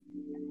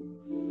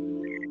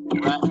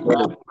Yeah,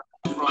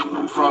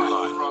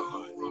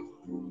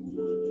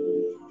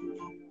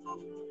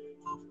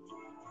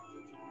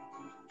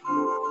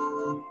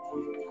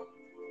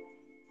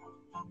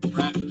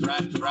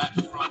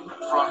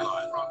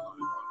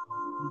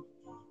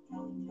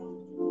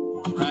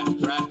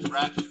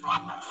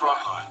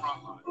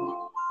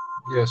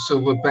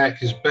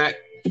 Silverback is back.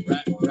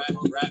 Back in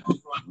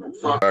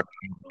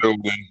the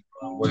building.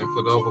 Waiting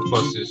for the other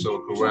buses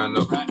so we can round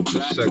up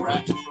the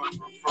segment.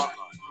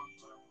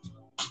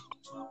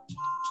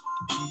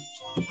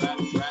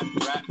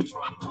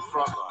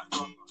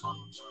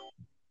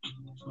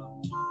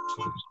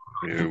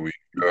 Here we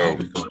go.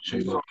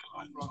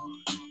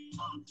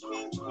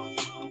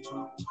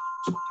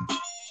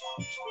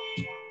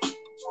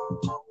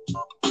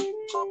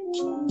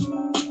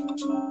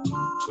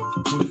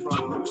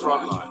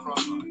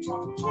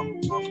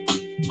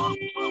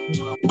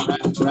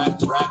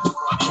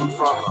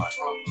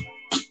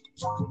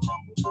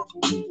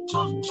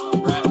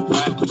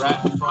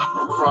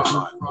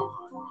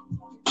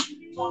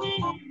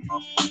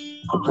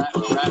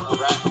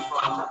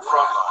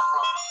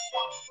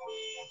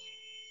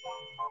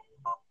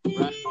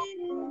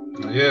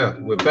 Yeah,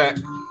 we're back.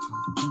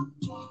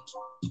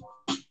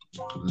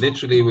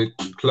 Literally, we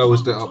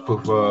closed it up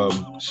with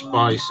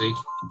Spicy.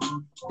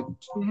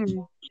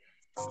 Mhm.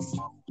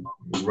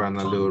 We ran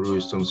a little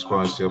roost on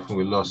Spicy. I think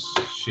we lost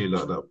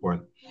Sheila at that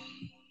point.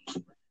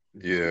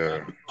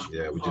 Yeah.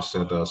 Yeah, we just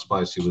said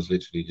Spicy was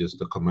literally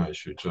just a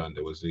commercial trend.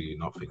 There was really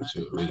nothing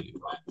to it, really.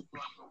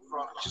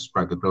 Just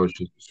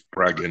braggadocious.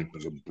 Bragging. It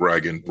was a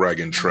bragging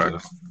track. Yeah.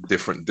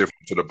 Different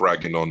to the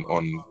bragging on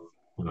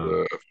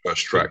the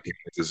first track,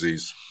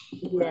 Disease.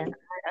 Yeah,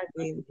 I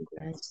agree with you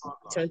guys.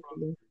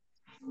 Totally.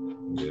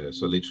 Yeah,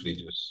 so literally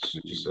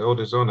just held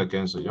his own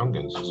against the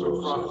youngins as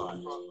well.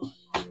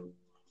 So,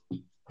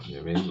 you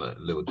know what I mean? Like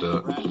Little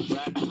Dirt.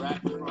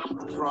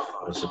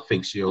 That's a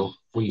Fizio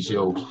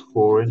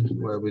Foreign,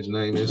 whatever his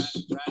name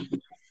is.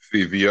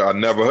 Yeah, I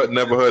never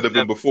heard of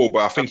him before,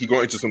 but I think he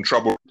got into some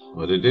trouble.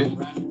 What did he?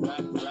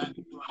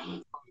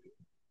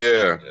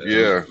 Yeah.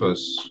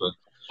 First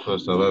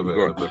I've ever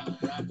heard of him.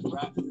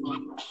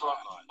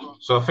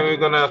 So I think we're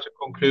gonna have to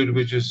conclude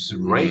with just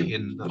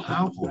rating the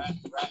album.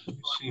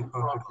 Let's see if I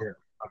can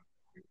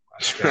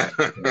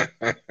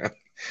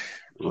get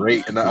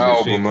rating the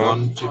album, huh?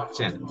 1 to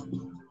 10.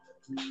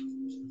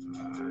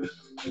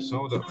 It's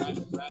hold up.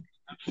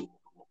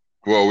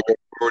 Well, we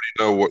already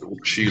know what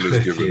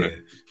Sheila's giving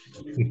it.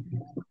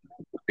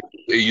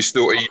 Are you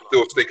still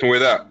sticking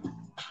with that?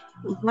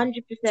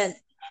 100%.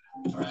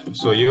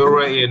 So your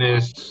rating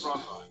is,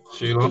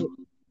 Sheila?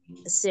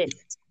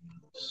 6.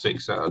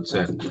 6 out of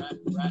 10.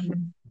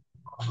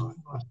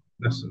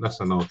 That's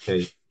an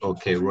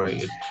okay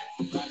rating.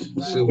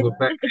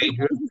 Silverback,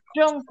 Adrian?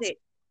 Strong 6.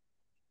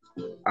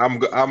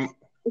 I'm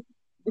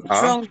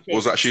Strong 6.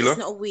 Was that Sheila? It's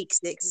not a weak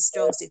 6. It's a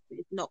strong 6, but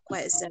it's not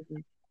quite a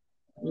 7.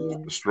 Yeah.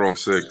 Strong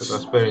 6. So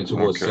that's bearing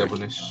towards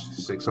 7-ish,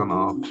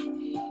 6.5.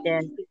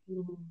 Yeah.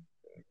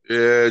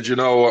 Yeah, do you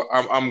know what?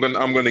 I'm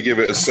gonna give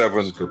it a 7.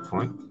 That's a good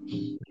point.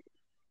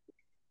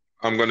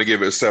 I'm gonna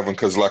give it a 7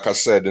 because, like I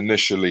said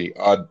initially,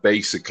 I'd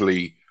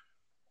basically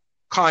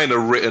kind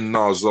of written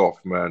Nas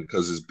off, man,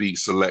 because his beat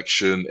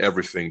selection,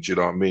 everything. Do you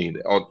know what I mean?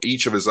 On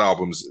each of his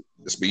albums,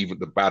 even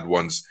the bad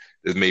ones,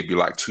 there's maybe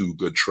like 2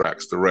 good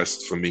tracks. The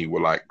rest for me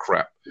were like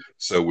crap.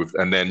 So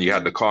and then you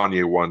had the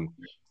Kanye one,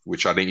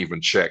 which I didn't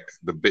even check.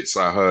 The bits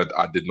I heard,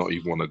 I did not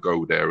even want to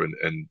go there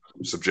and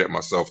subject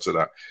myself to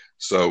that.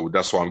 So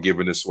that's why I'm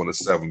giving this one a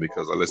 7,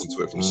 because I listened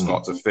to it from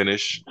start to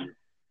finish.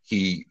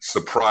 He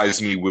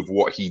surprised me with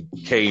what he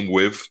came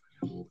with.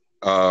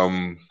 A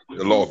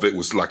lot of it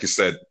was, like I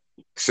said,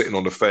 sitting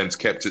on the fence,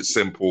 kept it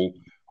simple,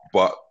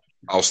 but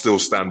I'll still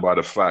stand by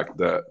the fact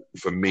that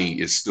for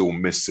me, it's still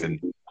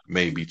missing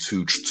maybe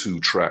two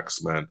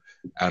tracks, man.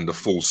 And the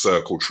Full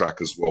Circle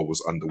track as well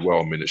was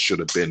underwhelming. It should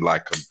have been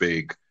like a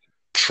big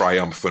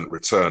triumphant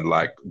return,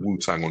 like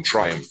Wu-Tang on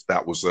Triumph.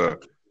 That was do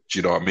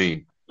you know what I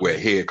mean? We're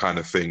here kind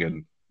of thing,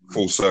 and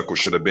Full Circle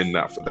should have been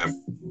that for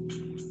them.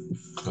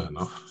 Fair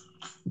enough.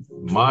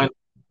 Mine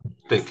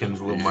sticking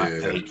with my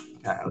 8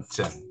 out of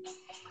 10.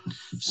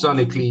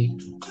 Sonically,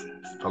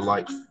 I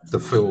like the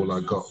feel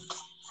I got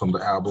from the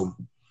album.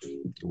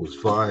 It was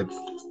vibe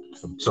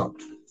from top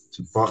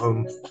to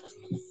bottom.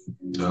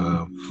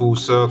 Full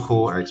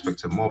Circle, I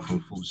expected more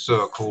from Full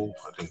Circle.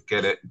 I didn't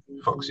get it.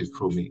 Foxy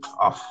threw me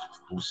off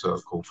Full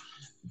Circle.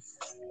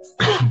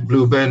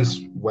 Blue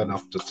Benz went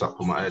off the top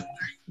of my head.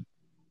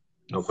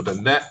 Other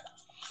than that,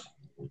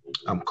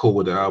 I'm cool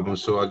with the album,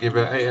 so I'll give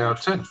it an 8 out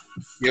of 10.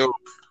 Yo.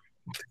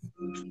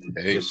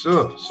 Hey. Yes,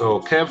 sir. So,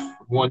 Kev,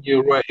 1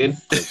 year rating.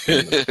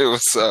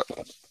 What's up?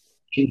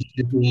 King's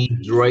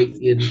Disease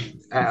rating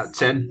out of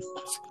 10.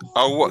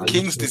 Oh, what?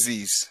 King's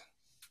Disease?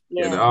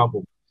 Yeah, the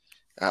album.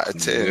 Out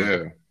of 10.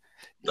 Yeah.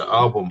 The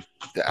album.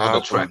 The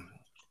album. Track.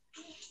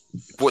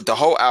 What, the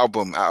whole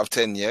album out of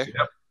 10, yeah?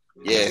 Yep.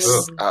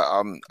 Yes.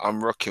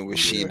 I'm rocking with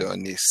Sheila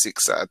on this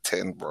 6 out of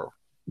 10, bro.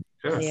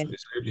 Yeah.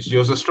 Is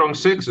yours a strong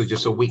 6 or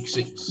just a weak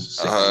 6?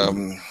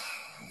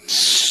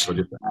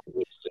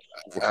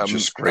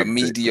 Just a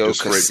mediocre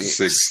scraped the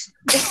 6.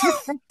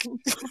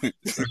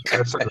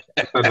 That's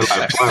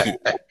like fine.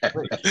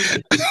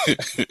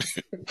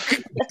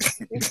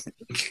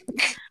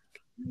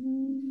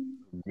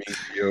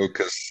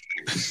 Mediocre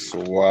 6.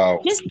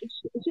 Wow. Just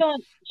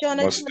Sean,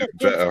 I Must just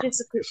do better.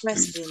 just a quick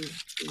question.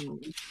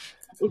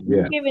 If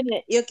Yeah.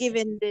 you're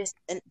giving this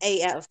an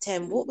 8 out of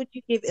 10, what would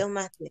you give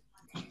Illmatic?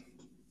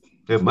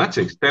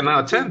 Illmatic's 10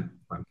 out of 10.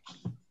 Man.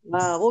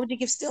 Wow, what would you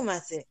give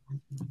Stillmatic?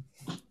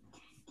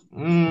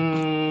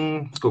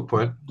 Good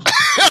point.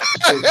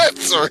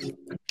 Sorry.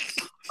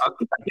 I'll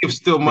give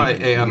Stillmatic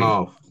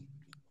 8.5.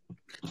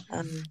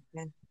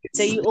 Yeah.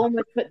 So you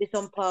almost put this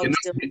on par with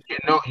Stillmatic.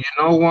 You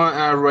know why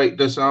I rate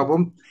this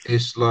album?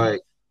 It's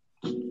like,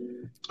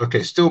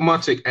 okay,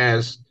 Stillmatic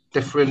has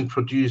different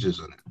producers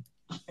on it.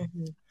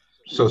 Mm-hmm.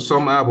 So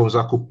some albums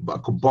I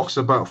could box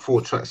about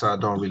 4 tracks I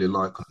don't really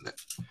like on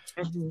it.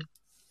 Mm-hmm.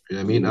 You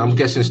know what I mean? I'm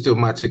guessing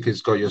Stillmatic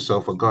has Got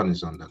Yourself a Gun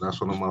is on there.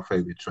 That's one of my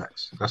favorite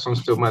tracks. That's on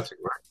Stillmatic,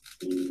 right?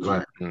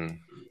 Right. Mm.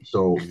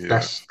 So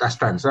that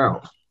stands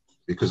out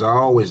because I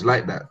always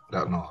like that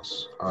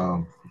Nas.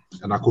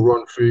 And I could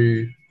run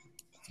through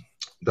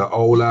the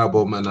old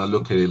album and I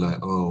look at it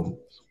like, oh,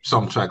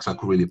 some tracks I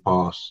could really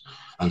pass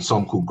and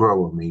some could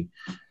grow on me.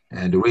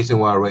 And the reason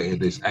why I rated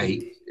this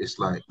 8 is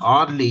like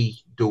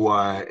hardly do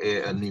I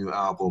hear a new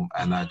album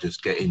and I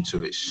just get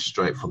into it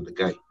straight from the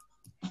gate.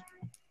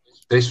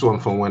 This one,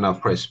 from when I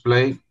pressed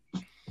play,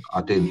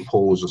 I didn't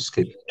pause or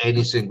skip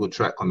any single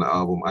track on the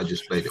album. I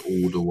just played it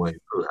all the way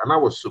through. And I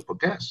was super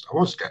gassed. I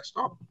was gassed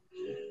up.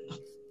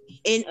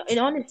 In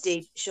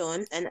honesty,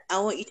 Sean, and I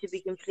want you to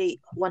be complete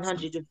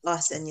 100 with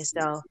us and your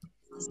style.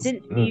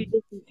 Since you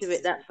listened to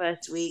it that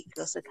first week,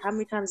 I was like, how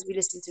many times have you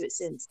listened to it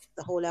since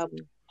the whole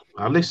album?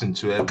 I listened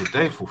to it every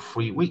day for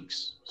 3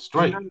 weeks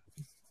straight.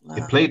 Wow.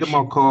 It played in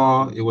my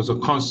car. It was a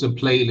constant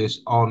playlist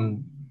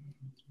on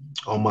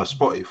my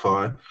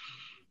Spotify.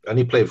 And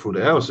he played through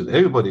the house, and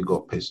everybody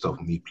got pissed off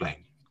at me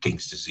playing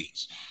King's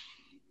Disease.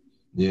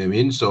 You know what I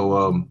mean?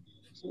 So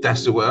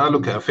that's the way I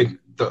look at it.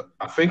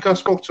 I think I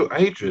spoke to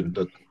Adrian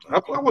that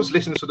I was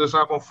listening to this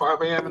album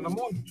 5 a.m. in the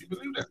morning. Do you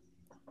believe that?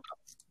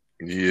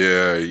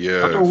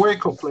 Yeah. I don't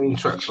wake up playing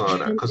tracks like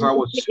that because I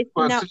was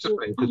super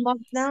anticipating.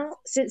 Now,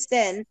 since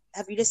then,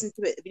 have you listened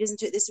to it? Have you listened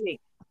to it this week?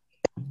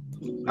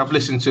 I've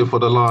listened to it for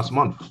the last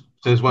month.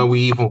 Since when we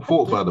even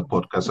thought about the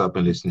podcast, I've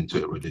been listening to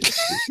it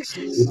religiously.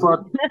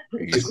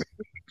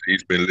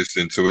 He's been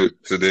listening to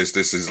this.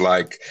 This is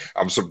like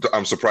I'm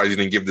surprised you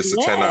didn't give this a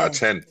 10 out of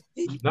 10.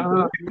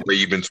 No. Where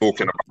you've been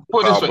talking about.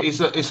 Put this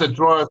way, it's a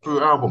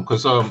drive-through album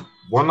because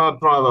when I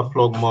drive, I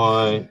plug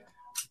my.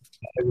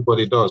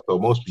 Everybody does, though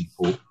most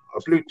people. I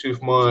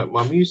Bluetooth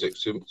my music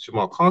to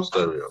my car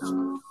stereo.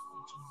 So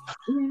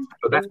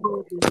that's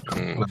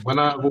when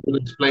I have all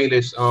these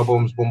playlists,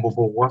 albums, boom, boom,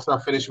 boom. Once I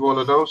finish with all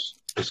of those,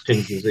 it's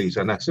King's Disease,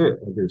 and that's it.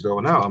 So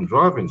now I'm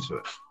driving to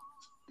it.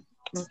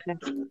 Okay.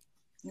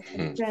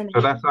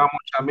 So that's how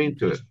much I'm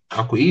into it.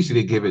 I could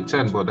easily give it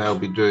 10, but I'll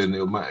be doing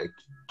Illmatic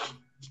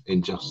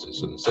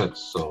injustice in a sense.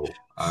 So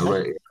I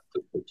rate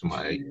it to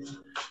my 8.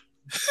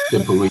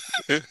 Simple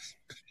reason.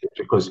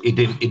 Because it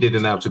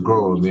didn't have to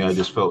grow on me. I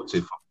just felt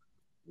it.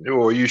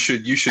 Well, you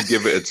should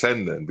give it a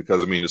 10 then,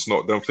 because I mean it's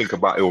not. Don't think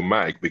about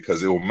Illmatic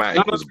because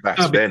Illmatic was back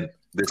then.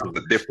 This is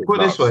the difference. Put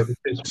it this way,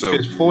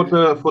 because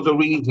for the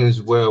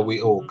reasons where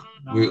we all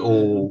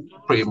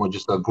pretty much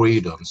just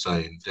agreed on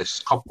saying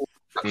this couple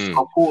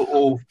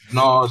of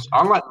Nas.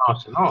 I like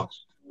Nas and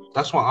Nas.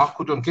 That's why I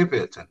couldn't give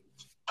it a 10.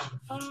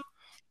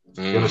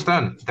 You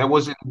understand? There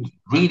wasn't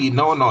really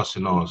no Nas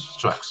and Nas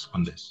tracks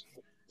on this.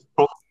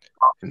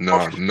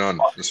 No, none.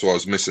 That's what I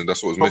was missing.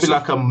 Probably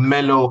like a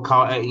mellow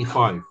Car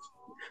 85.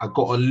 I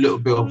got a little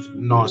bit of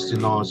Nasty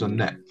Nas on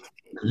that.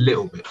 A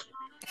little bit.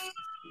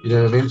 You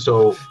know what I mean?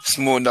 So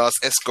Small Nas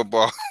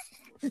Escobar.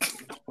 You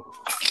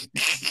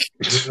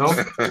know?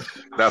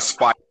 That's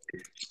spicy.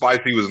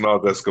 Spicy was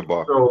Nas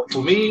Escobar. So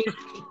for me,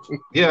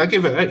 yeah, I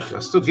give it 8. I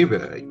still give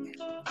it 8.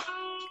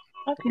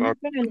 Okay,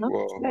 fair enough.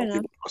 Fair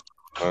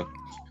enough.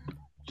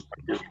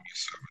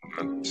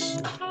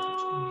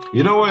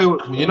 You know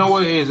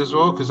what it is as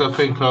well, because I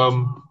think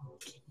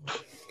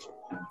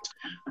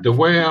the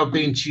way I've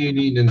been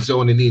tuning and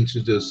zoning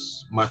into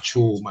this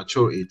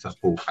maturity type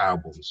of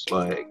albums,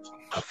 like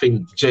I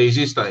think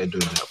Jay-Z started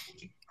doing that for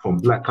me. From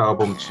Black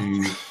Album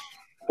to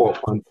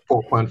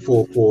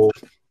 4.44.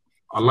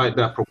 I like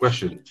that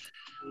progression,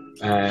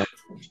 and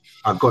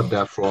I got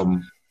that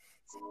from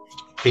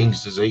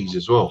King's Disease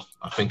as well.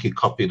 I think he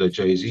copied a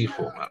Jay-Z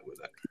format with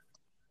that.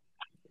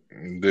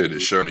 Dude,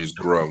 it's showing he's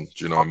grown.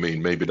 Do you know what I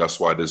mean? Maybe that's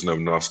why there's no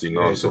Nasty Nas.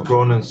 Yeah, it's a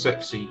grown and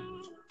sexy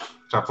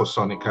type of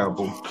Sonic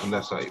album, and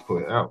that's how he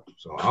put it out.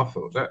 So I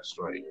felt that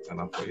straight, and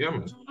I thought, yeah,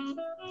 man,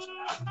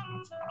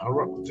 I'll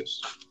rock with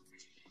this.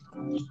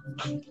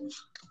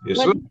 Yes,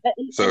 sir.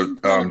 So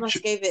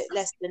gave it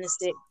less than a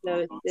 6, so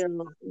it's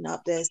still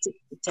up there, 6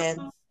 to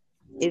 10.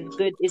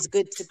 It's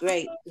good to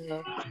great. You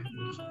know?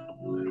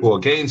 Well,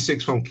 getting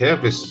 6 from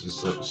Kev is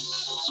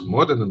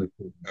more than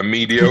a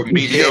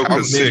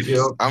mediocre 6.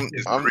 I'm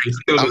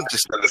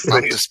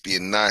just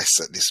being nice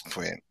at this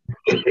point.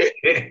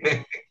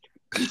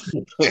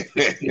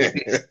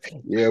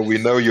 Yeah, we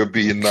know you're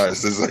being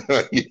nice.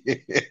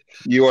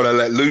 You want to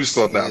let loose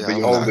on that, but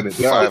you're holding it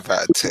down. 5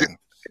 out of 10.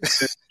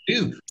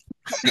 Dude.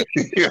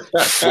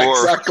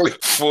 Exactly.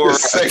 4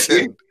 out of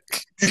 10.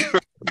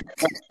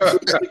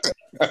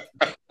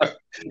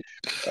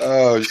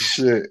 Oh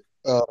shit!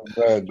 Oh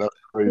man, that's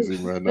crazy,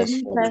 man.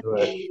 That's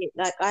funny.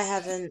 Like I'm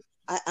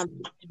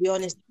to be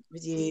honest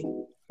with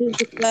you, since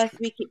the first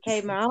week it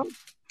came out,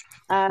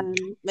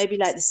 maybe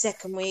like the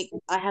second week,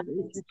 I haven't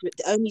listened to it.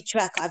 The only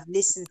track I've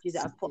listened to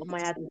that I've put on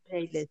my album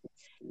playlist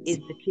is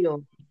The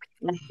Cure.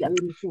 That's the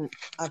only track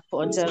I've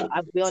put on. So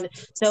I'll be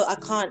honest. So I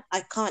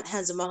can't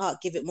hands on my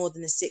heart give it more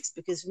than a 6,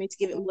 because for me to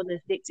give it more than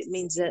a 6, it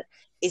means that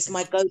it's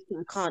my go-to.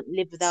 I can't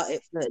live without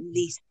it for at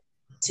least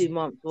 2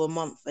 months or a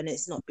month, and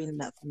it's not been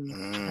that for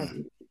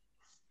me.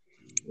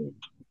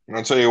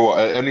 I'll tell you what.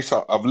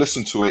 Anytime I've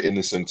listened to it in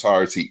its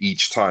entirety,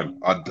 each time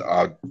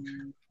I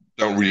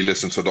don't really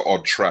listen to the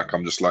odd track.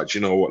 I'm just like,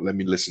 you know what? Let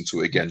me listen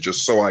to it again,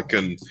 just so I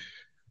can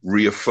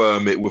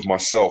reaffirm it with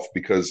myself.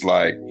 Because,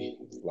 like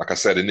I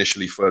said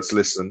initially, first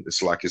listen,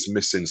 it's like it's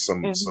missing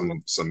some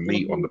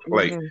meat on the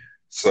plate.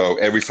 So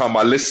every time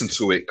I listen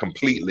to it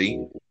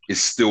completely,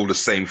 it's still the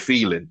same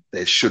feeling.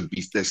 There's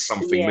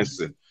something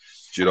missing.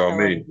 Do you know what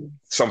I mean?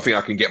 Something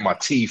I can get my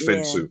teeth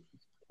into.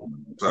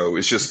 So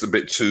it's just a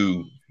bit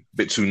too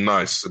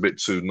nice, a bit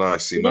too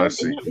nicey.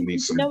 You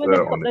need some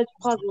dirt on it. Those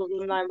puzzles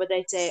online where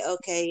they say,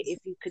 okay, if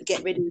you could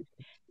get rid of,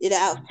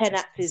 out of 10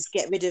 actors,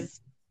 get rid of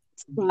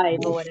 5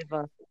 or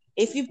whatever.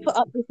 If you put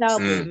up this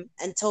album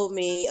and told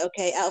me,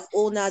 okay, out of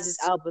all Nas's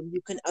album,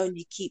 you can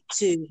only keep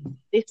 2,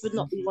 this would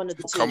not be one of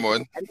the 2. Come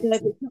on. And so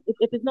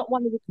if it's not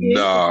one of the 2,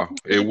 no,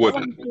 it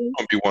wouldn't. It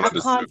won't be one of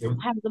the 2. I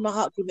can't hand on my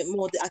heart give it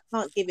more. I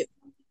can't give it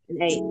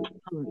an 8.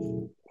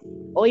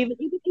 Or even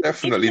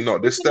definitely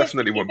not. This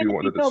definitely won't be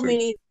one of the 2.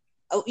 Me,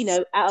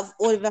 out of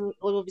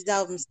all of his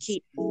albums,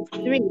 keep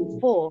 3,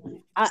 4.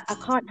 I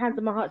can't hand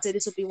on my heart say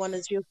this will be one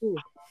of 3 or 4.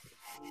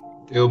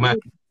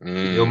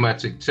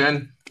 Illmatic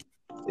 10.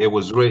 It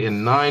was rated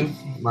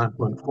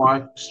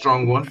 9.5,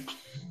 strong one.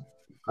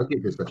 I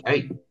give this an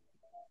 8.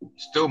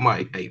 Still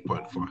my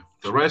 8.5.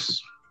 The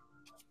rest,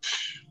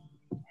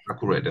 I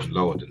could rate them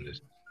lower than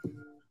this.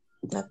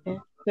 Okay,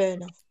 fair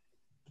enough.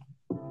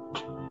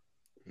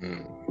 You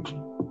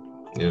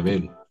know what I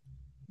mean?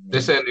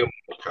 This ain't the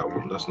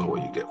album. That's not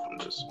what you get from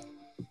this.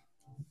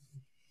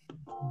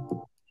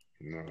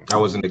 No. I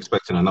wasn't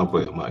expecting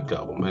another Illmatic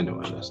album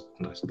anyway.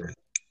 That's that.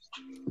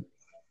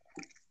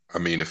 I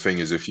mean, the thing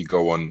is, if you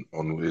go on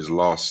his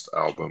last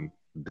album,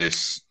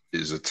 this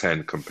is a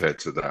 10 compared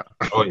to that.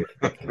 Oh yeah,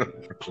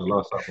 the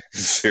last album.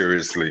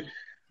 Seriously,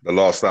 the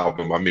last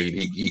album. I mean,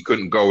 he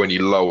couldn't go any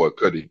lower,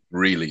 could he?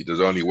 Really,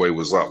 the only way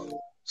was up.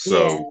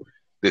 So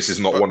this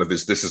is not one of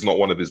his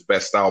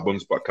best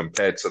albums, but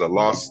compared to the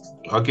last,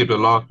 I'll give the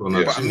last one.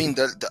 But I mean,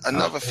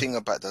 another thing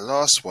about the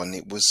last one,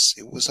 it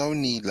was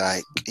only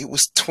like, it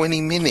was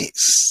 20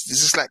 minutes.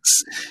 This is like,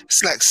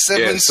 it's like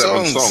 7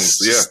 songs.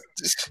 Yeah,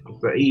 it's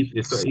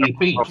an EP.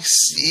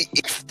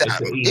 If that.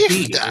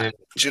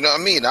 Do you know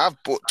what I mean?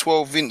 I've bought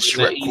 12-inch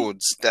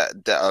records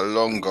that are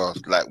longer,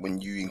 like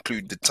when you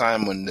include the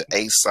time on the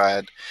A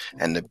side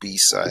and the B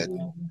side.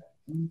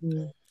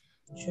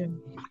 Sure.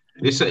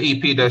 It's an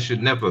EP that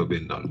should never have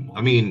been done.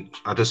 I mean,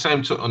 on the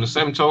same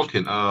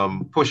token,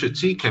 Pusha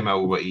T came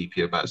out with an EP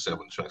about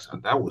 7 tracks,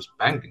 and that was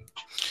banging.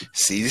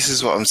 See, this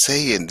is what I'm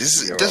saying.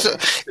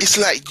 It's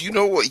like, you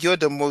know what? You're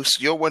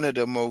one of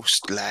the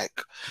most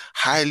like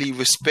highly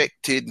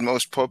respected,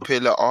 most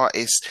popular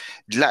artists,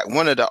 like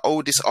one of the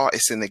oldest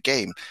artists in the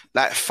game.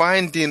 Like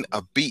finding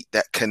a beat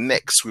that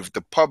connects with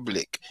the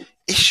public,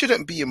 it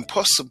shouldn't be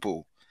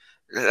impossible.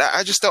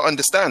 I just don't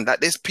understand.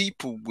 Like, there's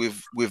people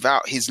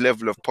without his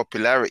level of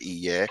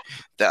popularity, that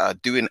are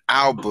doing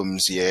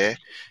albums, that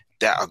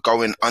are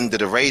going under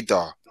the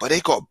radar, but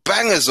they got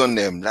bangers on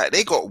them. Like,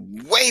 they got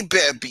way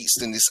better beats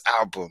than this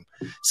album.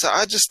 So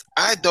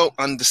I don't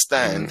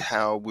understand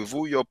how, with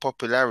all your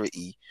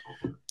popularity,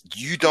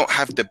 you don't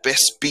have the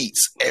best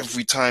beats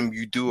every time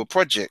you do a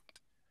project.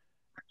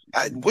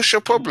 What's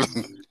your problem?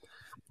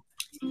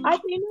 I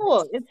do know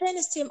what. In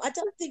fairness to him, I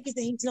don't think that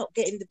he's not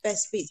getting the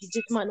best beats. He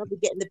just might not be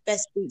getting the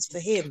best beats for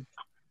him.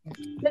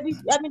 I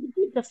mean, the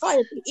beats are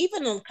fire.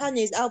 Even on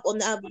Kanye's album, on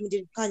the album he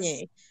did with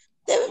Kanye,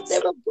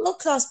 there were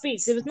world-class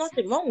beats. There was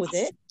nothing wrong with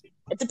it.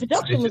 The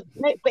production was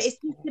great, but it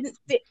just didn't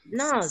fit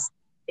Nas.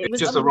 It was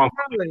just the wrong.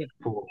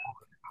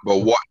 But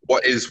what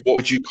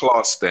would you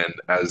class then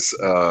as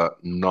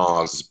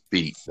Nas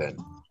beat then?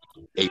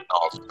 A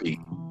Nas beat.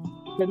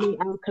 For me,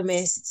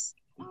 Alchemist,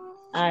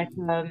 that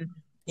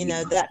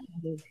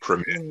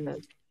Premier.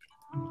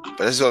 But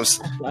that's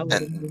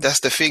that's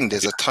the thing.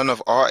 There's a ton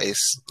of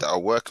artists that are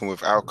working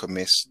with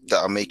Alchemist that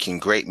are making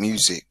great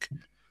music.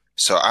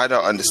 So I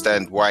don't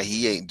understand why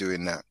he ain't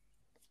doing that.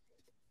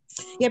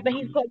 Yeah, but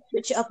he's got to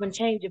switch it up and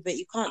change it. But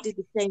you can't do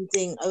the same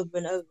thing over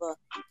and over.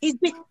 He's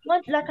been,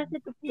 like I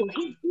said before,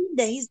 he's been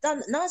there. He's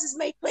done. Nas has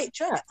made great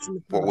tracks.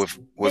 But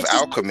with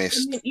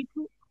Alchemist,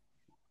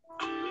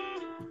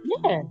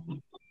 yeah.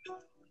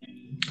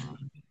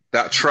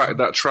 That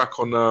track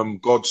on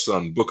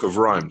Godson, Book of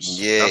Rhymes.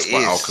 Yeah, that's it by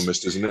is.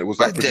 Alchemist, isn't it? Was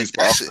that But produced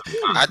by that's,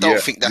 Alchemist? I don't Yeah,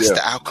 think that's yeah.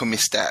 the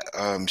Alchemist that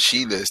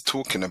Sheila is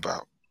talking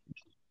about.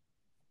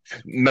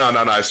 No.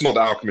 It's not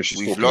the Alchemist she's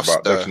We've talking lost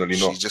about. her. Definitely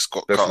She not. just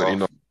got cut Definitely off.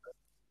 not.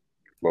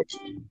 Lost.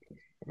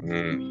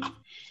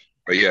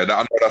 But yeah, I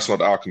know that's not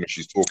the Alchemist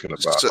she's talking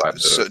about.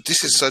 So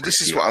this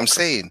is what I'm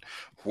saying.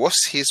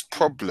 What's his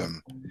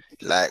problem?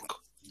 Like,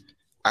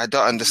 I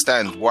don't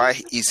understand. Why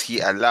is he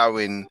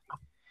allowing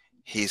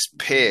his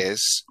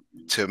peers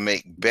to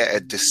make better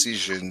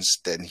decisions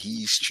than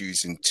he's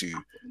choosing to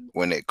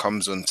when it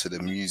comes onto the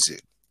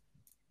music?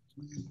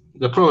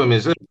 The problem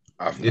is,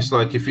 it's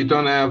like if you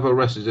don't have a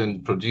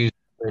resident producer,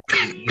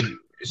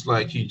 it's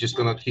like you're just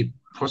gonna keep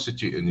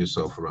prostituting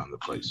yourself around the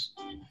place.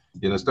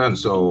 You understand?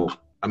 So,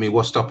 I mean,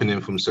 what's stopping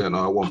him from saying,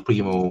 "Oh, I want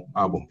Primo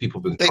album"?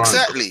 People been crying.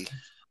 Exactly.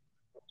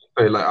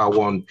 Say like, "I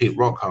want Pete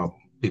Rock album."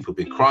 People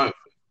been crying.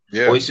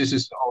 Yeah. Voices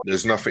is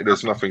there's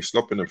nothing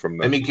stopping him from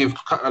that. Let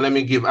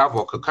me give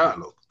Avoc a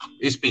catalog.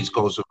 His beats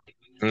goes.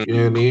 You know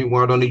what I mean?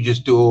 Why don't he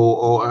just do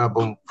an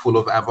album full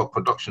of Avoc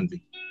production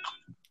beat?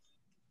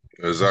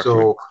 Exactly.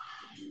 So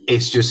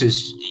it's just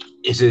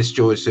his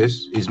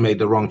choices. He's made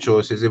the wrong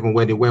choices. Even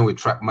when he went with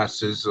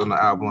Trackmasters on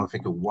the album, I'm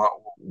thinking,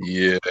 wow.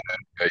 Yeah.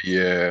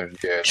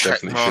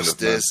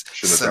 Trackmasters,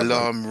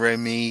 Salam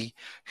Remy.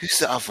 Who's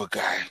the other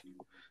guy?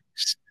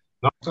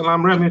 No,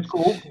 Salam Remy is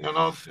cool. You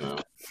know,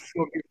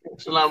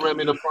 Salam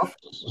Remy the prop.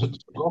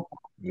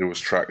 It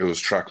was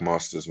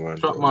Trackmasters, man.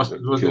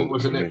 Trackmasters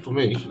wasn't it for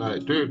me.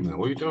 Like, dude, man,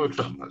 what are you doing with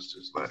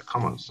Trackmasters? Like,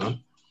 come on,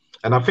 son.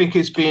 And I think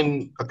it's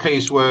been a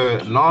case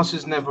where Nas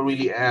has never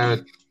really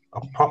had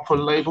a proper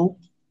label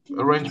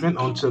arrangement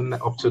up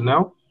to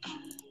now.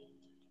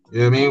 You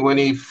know what I mean? When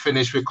he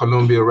finished with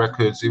Columbia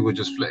Records, he was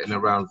just flitting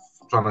around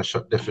trying to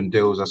shut different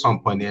deals. At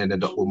some point, he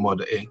ended up with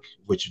Mother Inc.,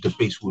 which the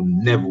beats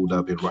never would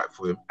have been right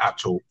for him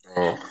at all.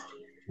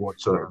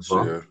 Whatsoever.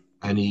 Yeah.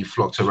 And he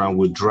flocked around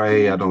with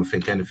Dre. I don't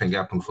think anything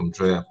happened from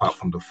Dre apart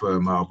from the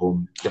Firm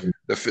album.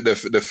 The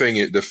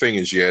thing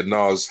is, yeah,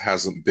 Nas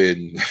hasn't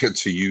been,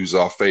 to use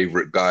our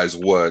favorite guy's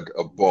word,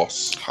 a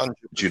boss. 100%.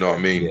 Do you know what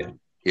I mean? Yeah.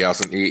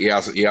 He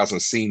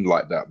hasn't seen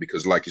like that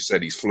because, like you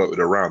said, he's floated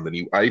around,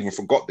 and I even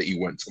forgot that he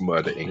went to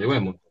Murder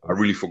Inc. I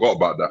really forgot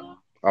about that.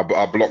 I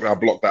blocked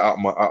that out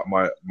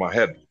of my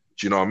head.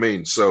 Do you know what I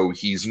mean? So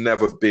he's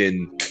never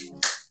been, do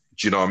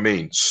you know what I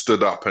mean,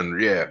 stood up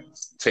and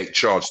take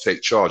charge.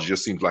 It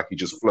just seems like he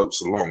just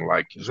floats along,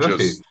 like he's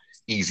just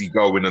easy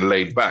going and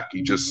laid back.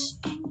 He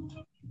just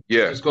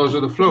just goes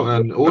with the flow.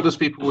 And all those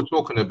people we're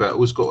talking about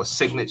who's got a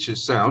signature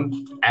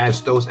sound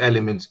as those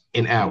elements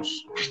in house.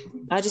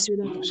 I just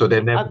remember. So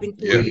they're never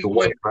really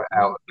away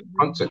out of the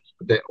context.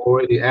 But they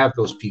already have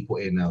those people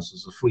in house.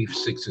 It's a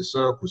 360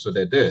 circle, so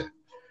they're there.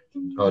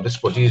 This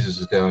producers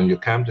is there on your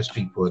camp. This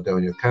people are there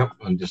on your camp,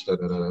 and just da.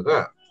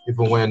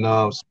 Even when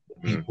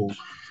people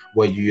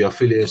where you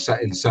affiliate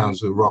in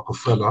sounds with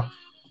Rockefeller,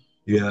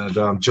 you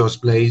had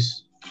Just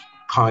Blaze,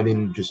 kind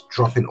of just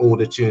dropping all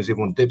the tunes.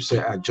 Even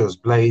Dipset had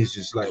Just Blaze,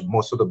 just like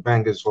most of the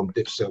bangers from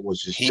Dipset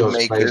was just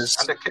Just Blaze,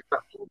 and they kept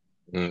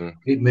that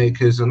hit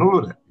makers and all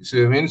of that. You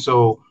see what I mean?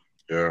 So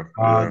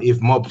if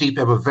Mobb Deep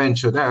ever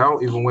ventured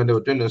out, even when they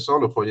were doing their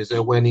solo projects, they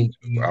went into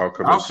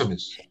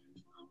Alchemist.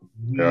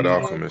 Yeah, the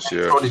Alchemist,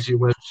 Prodigy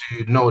went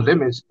to No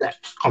Limits. That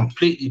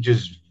completely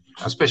just,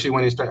 especially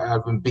when he started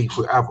having beef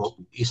with Avoc,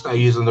 he started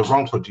using the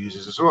wrong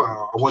producers as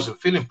well. I wasn't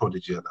feeling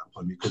Prodigy at that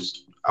point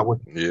because I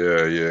wasn't.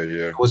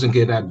 I wasn't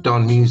getting that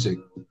done music.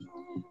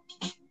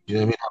 You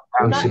know what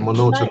I mean? Bouncing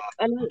monotonous.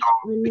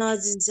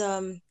 Nas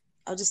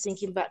I was just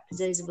thinking back to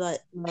days of like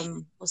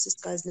what's this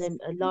guy's name?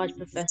 A Large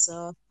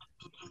Professor.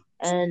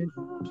 And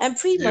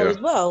Primo as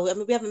well. I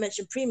mean, we haven't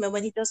mentioned Primo.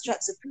 When he does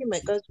tracks with Primo,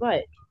 it goes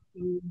right.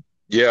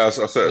 Yeah, I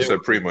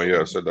said Primo.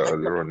 Yeah, I said that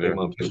earlier on. Yeah,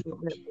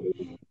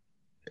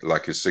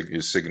 like his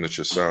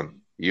signature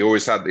sound. He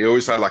always had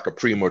like a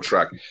Primo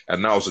track,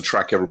 and that was a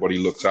track everybody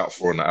looked out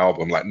for on the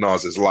album. Like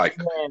Nas is like,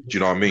 do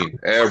you know what I mean?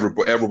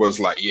 Everyone's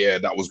like, yeah,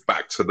 that was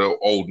back to the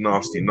old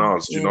nasty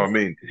Nas. Do you know what I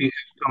mean?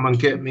 Come and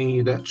get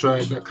me that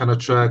track, that kind of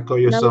track. Got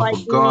yourself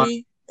a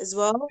gun as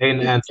well.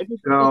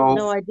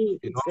 No ID.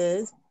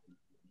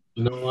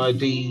 No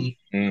ID.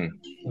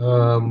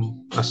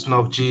 A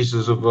Snuff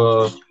Jesus of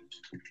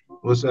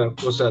what's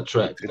that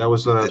track? That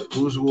was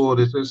whose word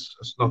is this?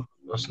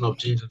 A Snuff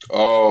Jesus.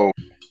 Oh,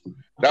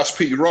 that's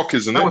Pete Rock,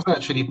 isn't it? That was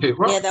actually Pete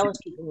Rock. Yeah, that was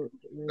Pete Rock.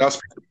 That's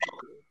Pete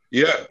Rock.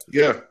 Yeah.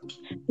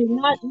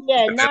 Nas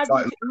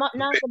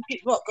and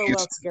Pete Rock go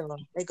well together.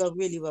 They go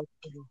really well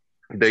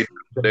together.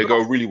 They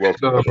go really well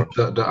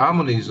together. The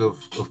harmonies of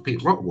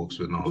Pete Rock works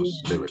with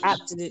Nas lyrics.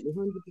 Absolutely,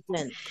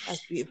 100%.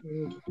 That's beautiful.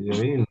 You know what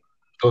I mean?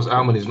 Those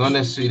harmonies, not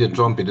necessarily the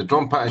drum beat. The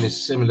drum pattern is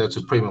similar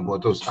to Primo,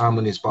 but those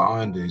harmonies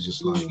behind it is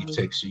just like he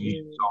takes you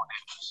on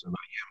it. So like,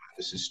 man,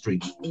 this is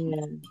street.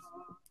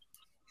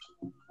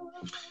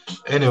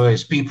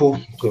 Anyways, people,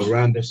 go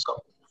around this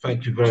up.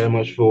 Thank you very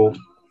much for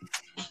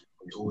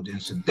the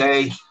audience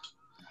today.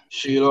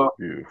 Sheila,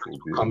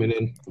 coming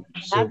in.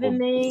 Having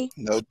me.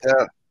 No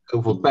doubt.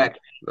 Over back.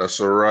 That's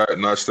all right.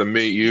 Nice to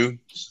meet you.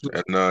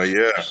 And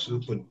yeah.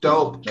 Super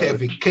dope.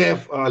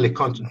 Kev, early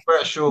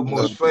controversial,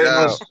 most No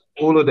famous, doubt.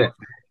 all of that.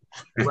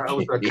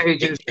 Rattles the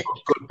cages, got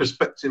good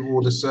perspective,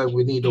 all the same.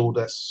 We need all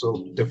that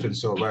different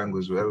sort of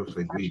angles with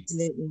everything.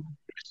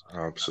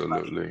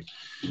 Absolutely.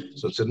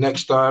 So till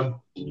next time,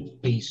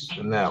 peace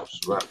and outs.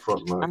 Right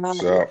front, man.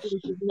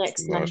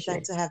 Next time.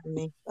 Thanks for having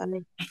me.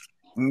 Bye.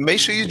 Make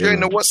sure you join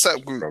the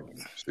WhatsApp group.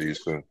 See you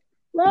soon.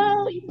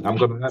 Well, I'm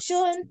gonna add,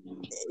 Sean,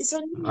 it's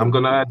on you. I'm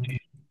gonna add you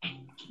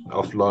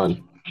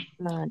offline.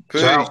 Man.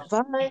 Ciao.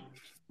 Bye.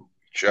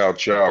 Ciao.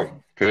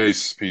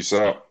 Peace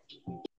out.